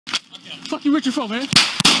Fuck you, Richard, for, man.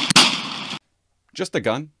 Just a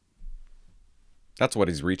gun. That's what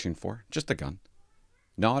he's reaching for. Just a gun.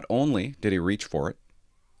 Not only did he reach for it,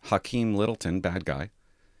 Hakeem Littleton, bad guy,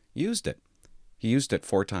 used it. He used it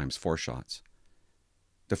 4 times, 4 shots.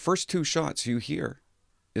 The first 2 shots you hear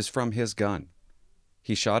is from his gun.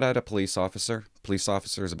 He shot at a police officer. Police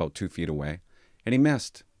officer is about 2 feet away. And he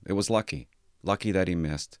missed. It was lucky. Lucky that he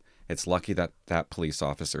missed. It's lucky that that police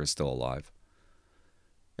officer is still alive.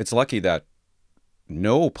 It's lucky that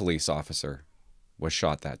no police officer was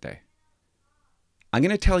shot that day. I'm going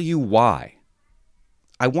to tell you why.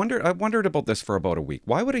 I wondered about this for about a week.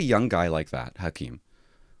 Why would a young guy like that, Hakeem,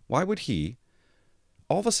 why would he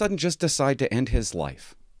all of a sudden just decide to end his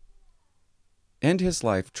life? End his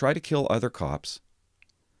life, try to kill other cops,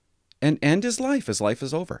 and end his life. His life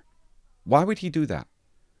is over. Why would he do that?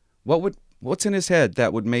 What's in his head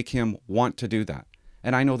that would make him want to do that?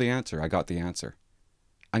 And I know the answer. I got the answer.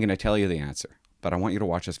 I'm going to tell you the answer, but I want you to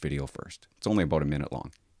watch this video first. It's only about a minute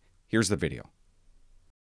long. Here's the video.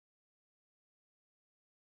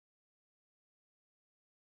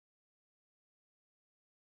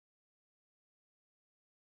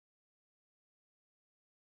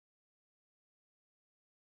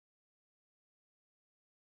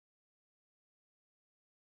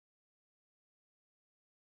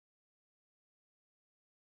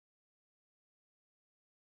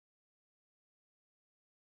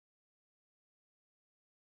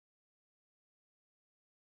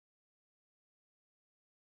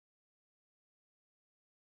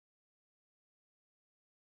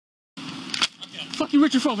 Fuck you,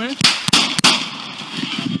 Richard, for, man.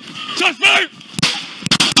 Shots fired!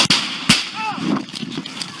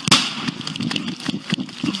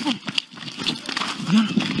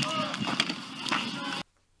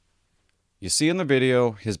 You see in the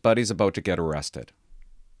video, his buddy's about to get arrested.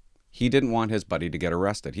 He didn't want his buddy to get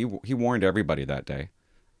arrested. He warned everybody that day,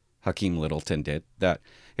 Hakeem Littleton did, that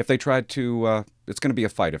if they tried to, it's going to be a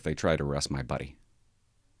fight if they try to arrest my buddy.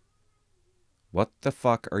 What the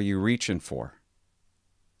fuck are you reaching for?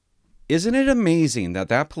 Isn't it amazing that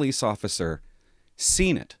that police officer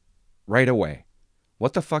seen it right away?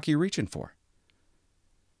 What the fuck are you reaching for?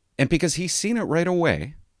 And because he seen it right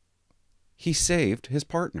away, he saved his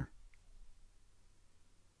partner.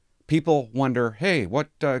 People wonder, hey, what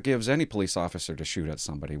gives any police officer to shoot at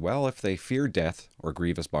somebody? Well, if they fear death or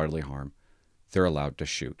grievous bodily harm, they're allowed to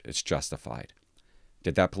shoot. It's justified.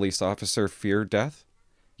 Did that police officer fear death?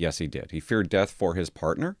 Yes, he did. He feared death for his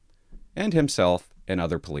partner and himself and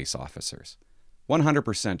other police officers.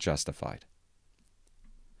 100% justified.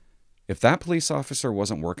 If that police officer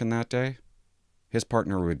wasn't working that day, his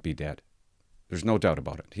partner would be dead. There's no doubt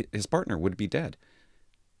about it. His partner would be dead.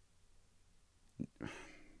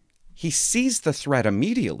 He sees the threat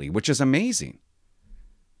immediately, which is amazing.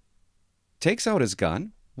 Takes out his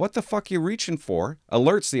gun. What the fuck are you reaching for?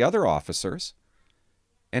 Alerts the other officers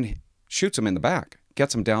and shoots him in the back.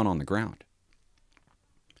 Gets him down on the ground.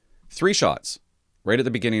 3 shots right at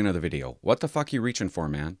the beginning of the video. What the fuck are you reaching for,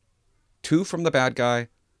 man? 2 from the bad guy,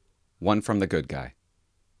 1 from the good guy.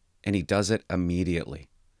 And he does it immediately.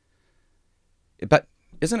 But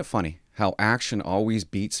isn't it funny how action always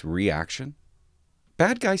beats reaction?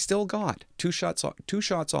 Bad guy still got 2 shots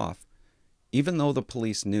off, even though the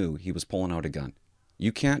police knew he was pulling out a gun.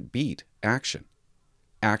 You can't beat action.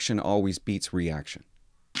 Action always beats reaction.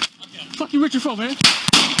 Fuck you, Richard, for, man.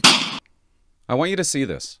 I want you to see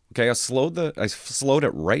this. Okay, I slowed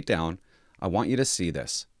it right down. I want you to see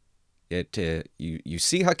this. You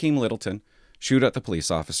see Hakeem Littleton shoot at the police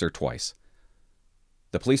officer twice.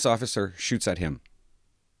 The police officer shoots at him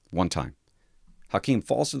 1 time. Hakeem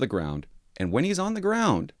falls to the ground, and when he's on the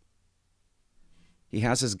ground, he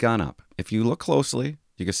has his gun up. If you look closely,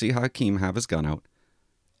 you can see Hakeem have his gun out,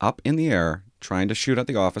 up in the air, trying to shoot at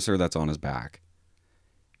the officer that's on his back.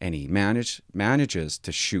 And he manages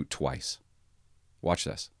to shoot twice. Watch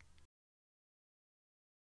this.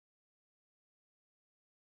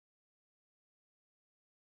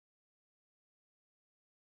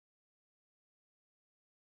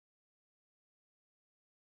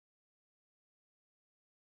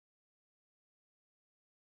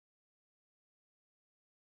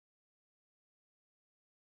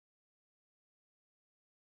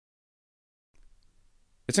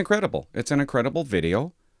 It's incredible. It's an incredible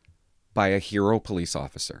video by a hero police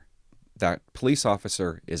officer. That police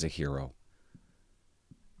officer is a hero.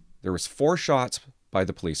 There was 4 shots by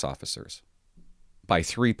the police officers. By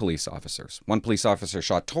 3 police officers. 1 police officer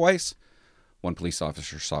shot twice. 1 police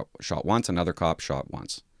officer shot once. Another cop shot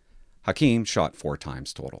once. Hakeem shot 4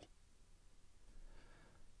 times total.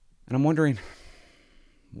 And I'm wondering,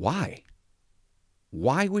 why?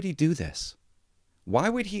 Why would he do this? Why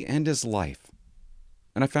would he end his life?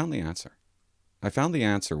 And I found the answer. I found the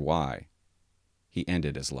answer why he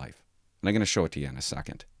ended his life. And I'm going to show it to you in a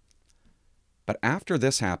second. But after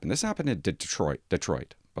this happened in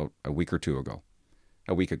Detroit about a week ago.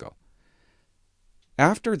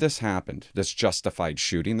 After this happened, this justified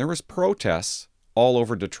shooting, there was protests all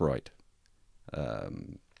over Detroit.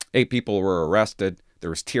 8 people were arrested. There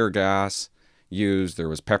was tear gas used. There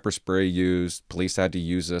was pepper spray used. Police had to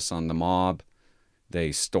use this on the mob.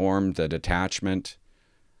 They stormed the detachment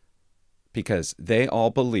because they all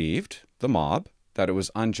believed, the mob, that it was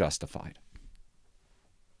unjustified.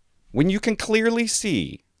 When you can clearly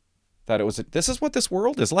see that this is what this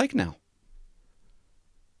world is like now.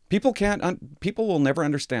 People will never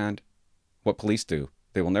understand what police do.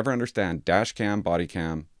 They will never understand dash cam, body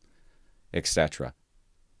cam, etc.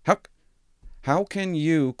 How can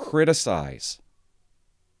you criticize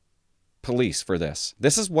police for this?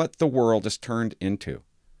 This is what the world has turned into.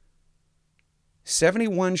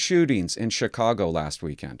 71 shootings in Chicago last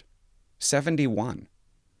weekend. 71.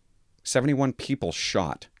 71 people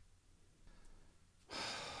shot.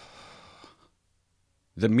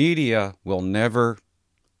 The media will never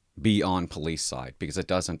be on police side because it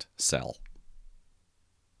doesn't sell.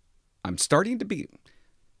 I'm starting to be...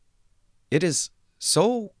 It is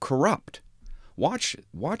so corrupt. Watch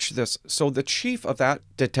this. So the chief of that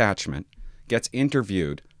detachment gets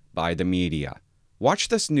interviewed by the media. Watch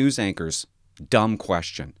this news anchor's dumb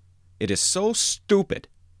question. It is so stupid.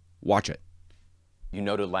 Watch it. You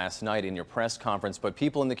noted last night in your press conference, but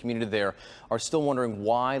people in the community there are still wondering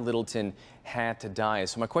why Littleton had to die.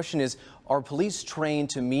 So my question is, are police trained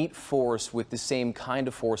to meet force with the same kind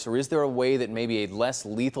of force, or is there a way that maybe a less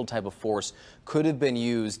lethal type of force could have been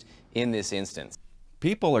used in this instance?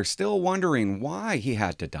 People are still wondering why he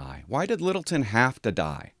had to die. Why did Littleton have to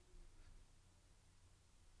die?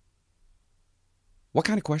 What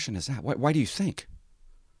kind of question is that? Why do you think?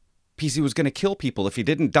 Because he was going to kill people. If he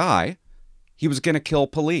didn't die, he was going to kill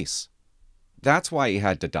police. That's why he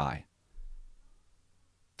had to die.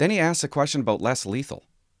 Then he asks a question about less lethal.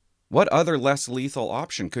 What other less lethal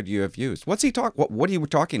option could you have used? What are you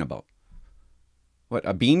talking about? What,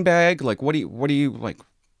 a beanbag? Like, what do you like?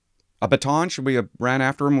 A baton? Should we have ran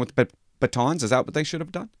after him with batons? Is that what they should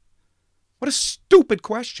have done? What a stupid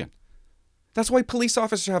question. That's why police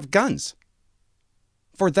officers have guns.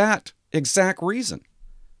 For that exact reason.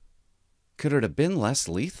 Could it have been less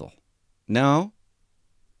lethal? No.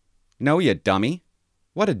 No, you dummy.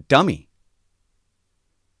 What a dummy.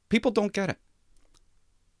 People don't get it.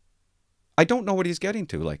 I don't know what he's getting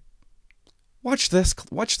to. Like, watch this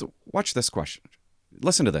question.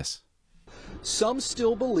 Listen to this. Some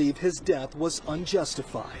still believe his death was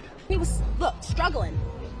unjustified. He was, look, struggling.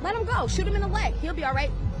 Let him go. Shoot him in the leg. He'll be all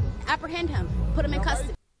right. Apprehend him. Put him in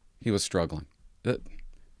custody. He was struggling.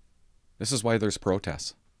 This is why there's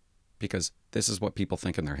protests. Because this is what people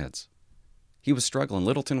think in their heads. He was struggling.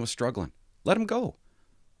 Littleton was struggling. Let him go.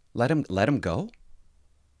 Let him go?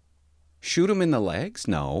 Shoot him in the legs?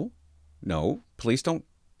 No. No. Police don't.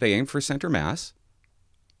 They aim for center mass.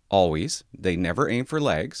 Always. They never aim for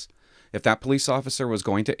legs. If that police officer was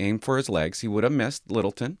going to aim for his legs, he would have missed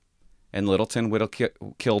Littleton. And Littleton would have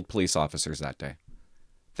killed police officers that day.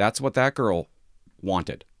 That's what that girl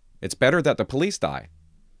wanted. It's better that the police die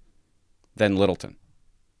than Littleton.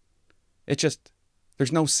 It just,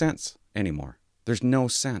 there's no sense anymore. There's no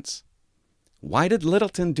sense. Why did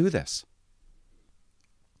Littleton do this?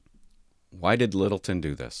 Why did Littleton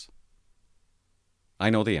do this? I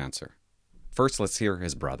know the answer. First, let's hear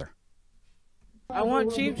his brother. I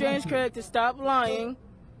want Chief James Craig to stop lying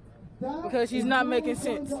because he's not making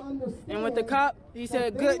sense. And with the cop, he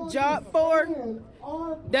said, good job, Ford.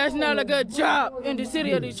 That's not a good job in the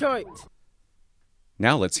city of Detroit.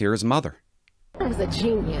 Now let's hear his mother. He was a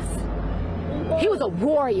genius. He was a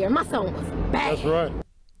warrior. My son was bad. That's right.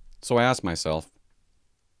 So I asked myself,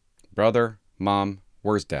 brother, mom,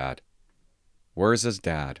 where's dad? Where's his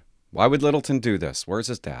dad? Why would Littleton do this? Where's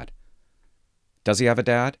his dad? Does he have a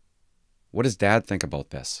dad? What does dad think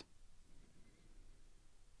about this?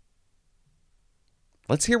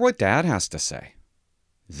 Let's hear what dad has to say.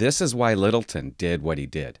 This is why Littleton did what he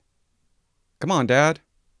did. Come on, Dad.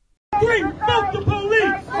 Three, fuck the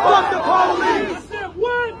police! Fuck the police! I said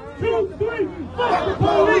 1, 2, 3, fuck the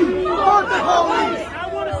police! Fuck the police! I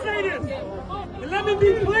want to say this, and let me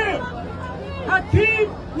be clear.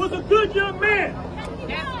 Hakeem was a good young man.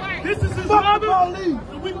 That's right. This is his mother,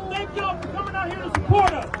 and we thank y'all for coming out here to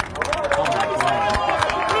support us. Let me say this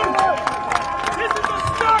also, too. This is a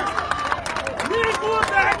start. We ain't going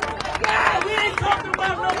back. We ain't talking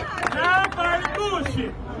about no non-violent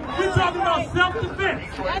bullshit. We're talking about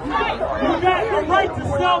self-defense. That's right. You got a right to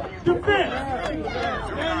self-defense.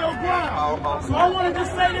 Stand your ground. So I want to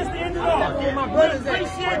just say this to end it off.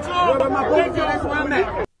 Appreciate y'all. That's where I'm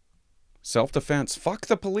at. Self-defense. Fuck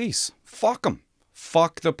the police. Fuck them.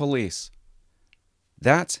 Fuck the police.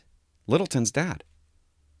 That's Littleton's dad.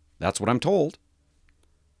 That's what I'm told.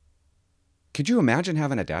 Could you imagine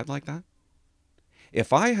having a dad like that?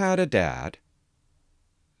 If I had a dad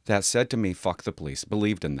that said to me, fuck the police,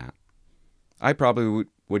 believed in that, I probably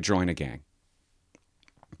would join a gang.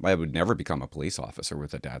 I would never become a police officer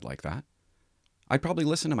with a dad like that. I'd probably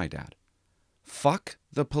listen to my dad. Fuck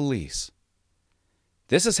the police.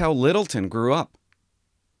 This is how Littleton grew up.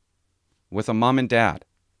 With a mom and dad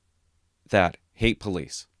that hate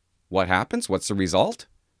police. What happens? What's the result?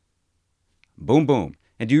 Boom, boom.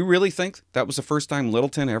 And do you really think that was the first time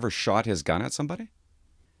Littleton ever shot his gun at somebody?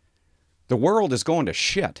 The world is going to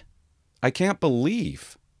shit. I can't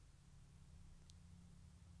believe.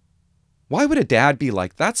 Why would a dad be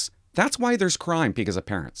like, that's why there's crime, because of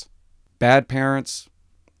parents. Bad parents.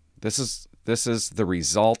 This is the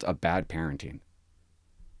result of bad parenting.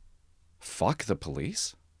 Fuck the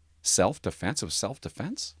police? Self-defense of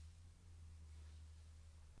self-defense?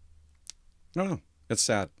 No, it's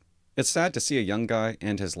sad. It's sad to see a young guy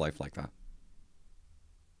end his life like that.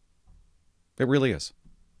 It really is.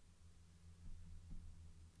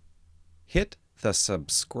 Hit the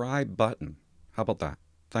subscribe button. How about that?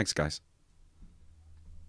 Thanks, guys.